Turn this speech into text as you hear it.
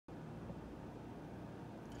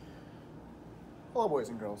Hello boys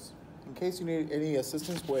and girls. In case you need any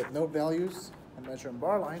assistance with note values and measuring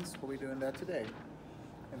bar lines, we'll be doing that today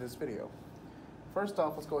in this video. First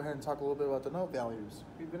off, let's go ahead and talk a little bit about the note values.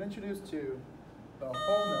 We've been introduced to the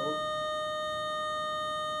whole note,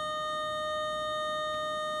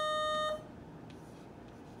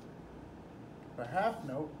 the half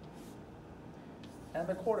note, and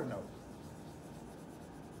the quarter note.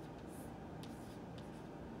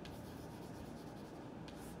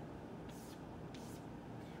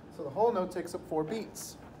 So the whole note takes up 4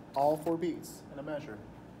 beats, all 4 beats in a measure.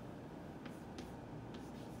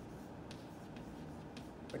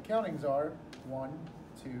 The countings are 1,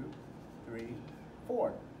 2, 3,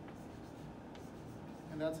 4.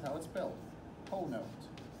 And that's how it's spelled, whole note.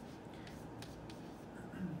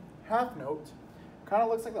 Half note kind of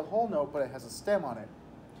looks like the whole note, but it has a stem on it.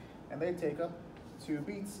 And they take up 2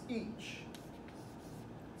 beats each.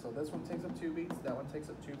 So this one takes up 2 beats, that one takes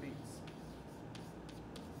up 2 beats.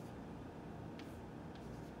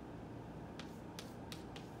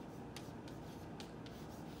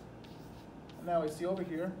 Now we see over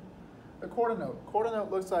here the quarter note. Quarter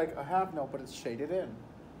note looks like a half note, but it's shaded in.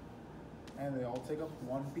 And they all take up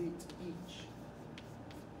 1 beat each.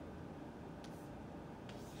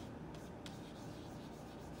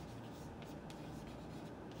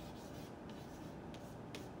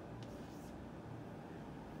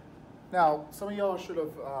 Now, some of y'all should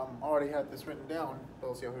have already had this written down.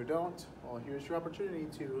 Those of y'all who don't, well, here's your opportunity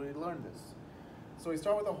to really learn this. So we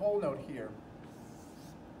start with a whole note here.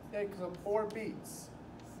 Takes up 4 beats.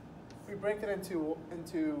 We break it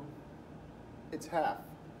into its half.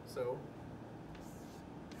 So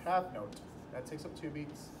half note, that takes up 2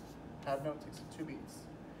 beats. Half note takes up 2 beats.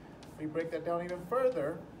 We break that down even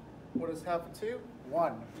further. What is half of 2?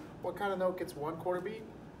 1. What kind of note gets 1 quarter beat?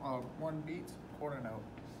 1 beat, quarter note.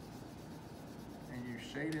 And you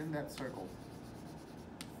shade in that circle.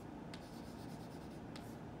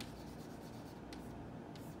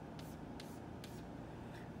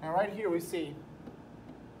 Now right here we see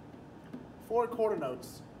 4 quarter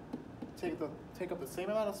notes take up the same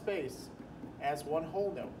amount of space as 1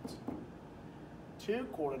 whole note. 2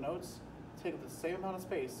 quarter notes take up the same amount of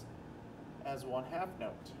space as 1 half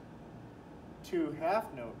note. 2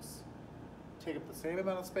 half notes take up the same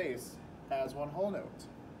amount of space as 1 whole note.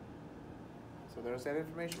 So there's that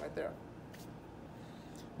information right there.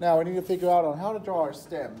 Now we need to figure out on how to draw our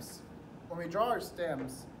stems. When we draw our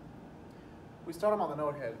stems, we start them on the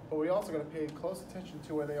note head, but we also got to pay close attention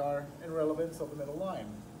to where they are in relevance of the middle line,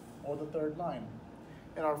 or the 3rd line.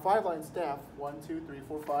 In our 5-line staff, 1, 2, 3,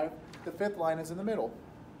 4, 5, the 5th line is in the middle.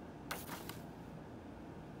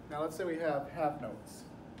 Now let's say we have half notes.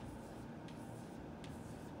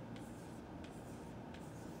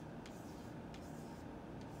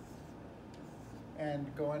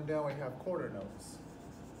 And going down we have quarter notes.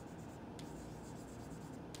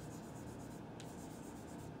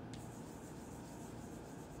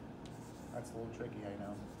 That's a little tricky, I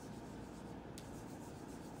know.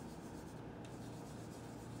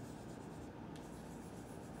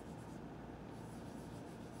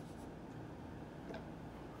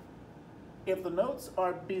 If the notes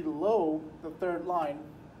are below the 3rd line,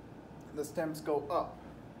 the stems go up.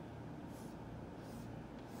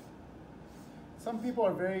 Some people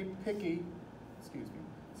are very picky,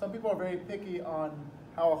 some people are very picky on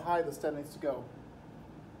how high the stem needs to go.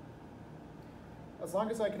 As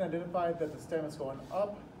long as I can identify that the stem is going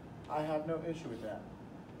up, I have no issue with that.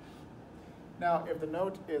 Now, if the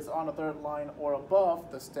note is on the 3rd line or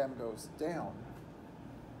above, the stem goes down.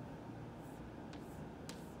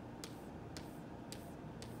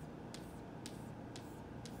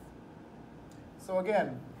 So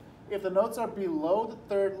again, if the notes are below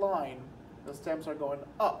the 3rd line, the stems are going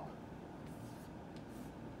up.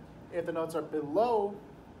 If the notes are below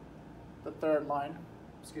the 3rd line,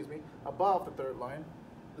 above the 3rd line,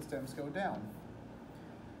 the stems go down.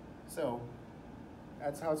 So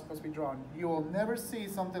that's how it's supposed to be drawn. You will never see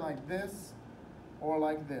something like this or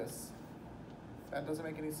like this. That doesn't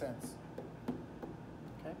make any sense.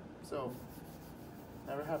 Okay, so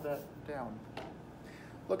never have that down.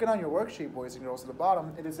 Looking on your worksheet, boys and girls, at the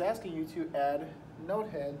bottom, it is asking you to add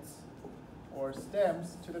note heads or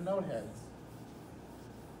stems to the note heads.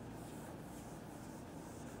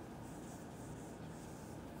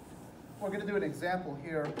 We're going to do an example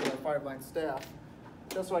here with our 5-line staff,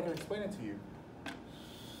 just so I can explain it to you.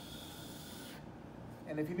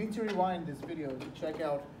 And if you need to rewind this video to check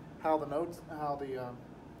out how the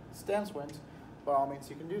stems went, by all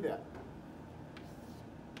means you can do that.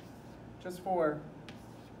 Just for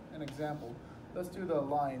an example, let's do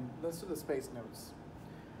the space notes.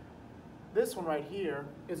 This one right here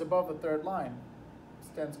is above the 3rd line.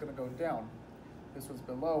 stem's going to go down. This one's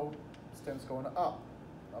below, stem's going up,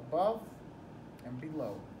 above, and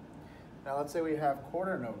below. Now let's say we have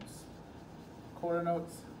quarter notes. Quarter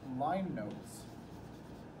notes, line notes.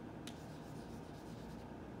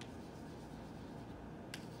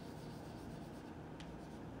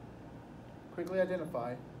 Quickly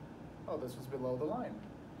identify, oh, this was below the line.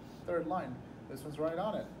 Third line, this one's right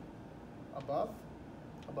on it. Above,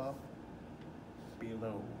 above,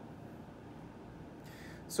 below.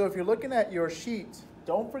 So if you're looking at your sheet,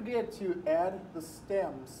 don't forget to add the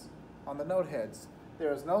stems on the note heads.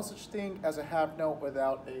 There is no such thing as a half note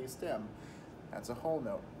without a stem. That's a whole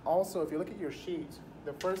note. Also, if you look at your sheet,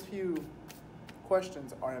 the first few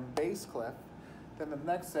questions are in bass clef, then the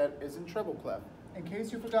next set is in treble clef. In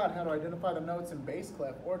case you forgot how to identify the notes in bass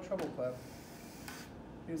clef or treble clef,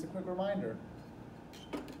 here's a quick reminder.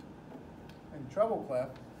 In treble clef,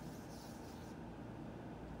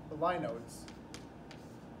 the line notes.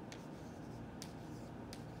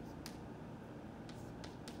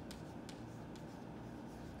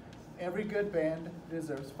 Every good band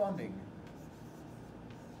deserves funding.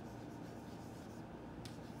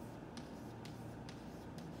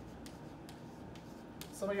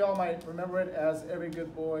 Some of y'all might remember it as Every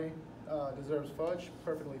Good Boy Deserves Fudge,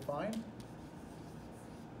 perfectly fine.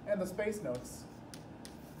 And the space notes,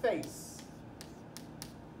 face.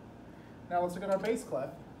 Now let's look at our bass clef.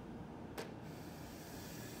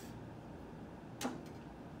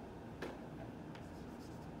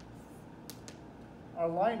 Our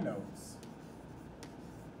line notes.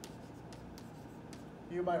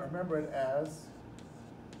 You might remember it as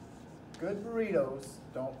Good Burritos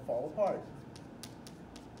Don't Fall Apart.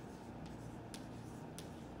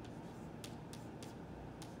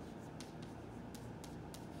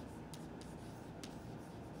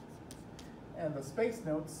 And the space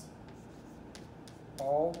notes,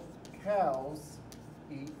 all cows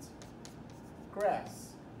eat grass.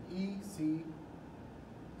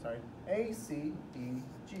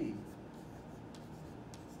 A-C-E-G.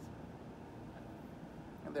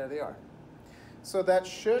 And there they are. So that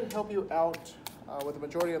should help you out with the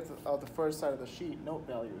majority of the first side of the sheet, note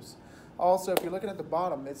values. Also, if you're looking at the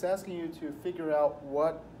bottom, it's asking you to figure out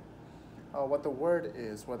what the word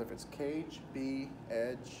is, whether if it's cage, bee,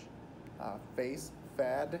 edge, face,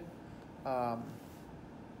 fad,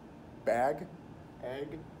 bag,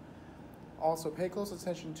 egg. Also, pay close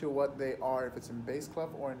attention to what they are, if it's in bass clef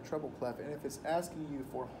or in treble clef, and if it's asking you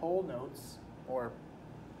for whole notes, or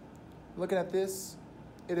looking at this,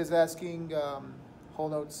 it is asking whole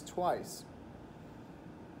notes twice.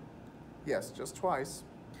 Yes, just twice.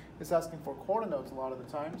 It's asking for quarter notes a lot of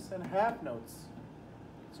the times, and half notes.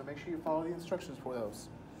 So make sure you follow the instructions for those.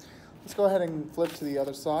 Let's go ahead and flip to the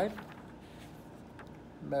other side.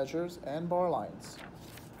 Measures and bar lines.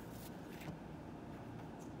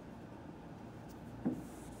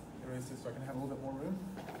 Erase this so I can have a little bit more room.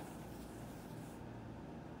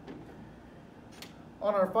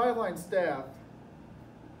 On our 5-line staff,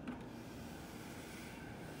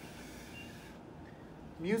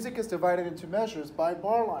 music is divided into measures by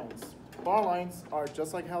bar lines. Bar lines are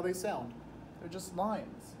just like how they sound. They're just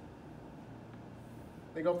lines.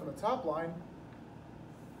 They go from the top line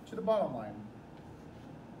to the bottom line.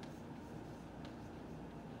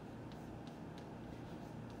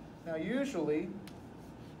 Now usually,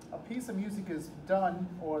 a piece of music is done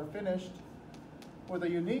or finished with a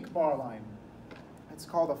unique bar line. It's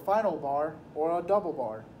called a final bar or a double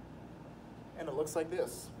bar. And it looks like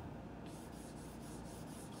this.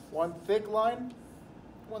 One thick line,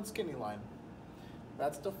 one skinny line.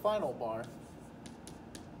 That's the final bar.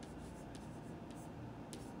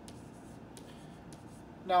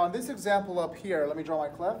 Now in this example up here, let me draw my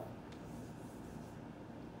clef.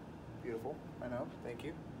 Beautiful, I know, thank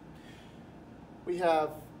you. We have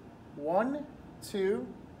two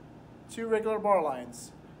regular bar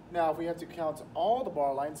lines. Now if we have to count all the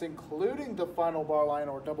bar lines, including the final bar line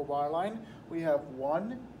or double bar line, we have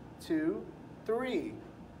 1, 2, 3.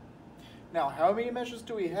 Now how many measures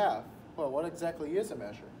do we have? Well, what exactly is a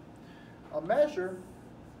measure? A measure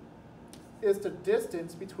is the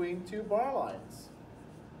distance between two bar lines.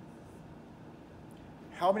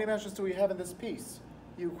 How many measures do we have in this piece?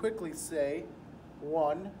 You quickly say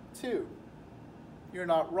 1, 2. You're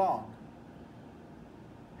not wrong.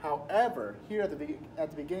 However, here at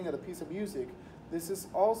the beginning of the piece of music, this is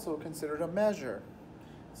also considered a measure.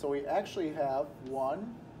 So we actually have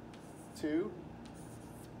 1, 2,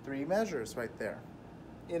 3 measures right there.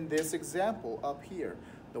 In this example up here,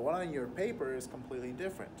 the one on your paper is completely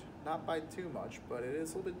different. Not by too much, but it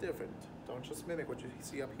is a little bit different. Don't just mimic what you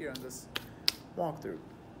see up here on this walkthrough.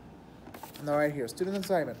 Now right here, student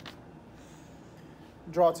assignment.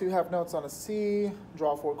 Draw 2 half notes on a C,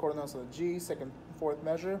 draw 4 quarter notes on a G, second, fourth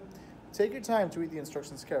measure. Take your time to read the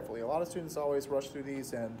instructions carefully. A lot of students always rush through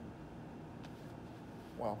these and,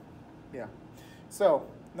 well, yeah. So,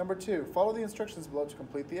 number 2, follow the instructions below to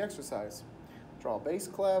complete the exercise. Draw a bass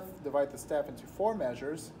clef, divide the staff into 4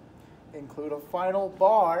 measures, include a final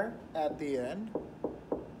bar at the end.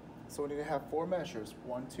 So we need to have 4 measures.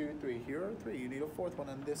 1, 2, 3. Here are 3. You need a 4th one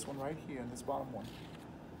and this one right here in this bottom one.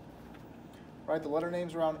 Write the letter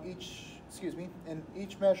names around each, in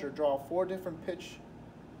each measure, draw 4 different pitch,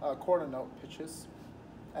 quarter note pitches,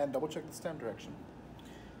 and double check the stem direction.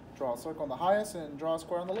 Draw a circle on the highest and draw a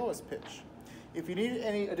square on the lowest pitch. If you need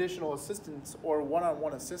any additional assistance or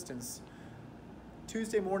one-on-one assistance,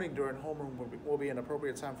 Tuesday morning during homeroom will be an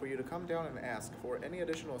appropriate time for you to come down and ask for any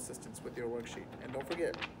additional assistance with your worksheet. And don't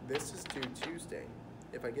forget, this is due Tuesday.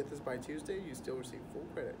 If I get this by Tuesday, you still receive full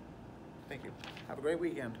credit. Thank you. Have a great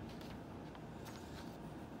weekend.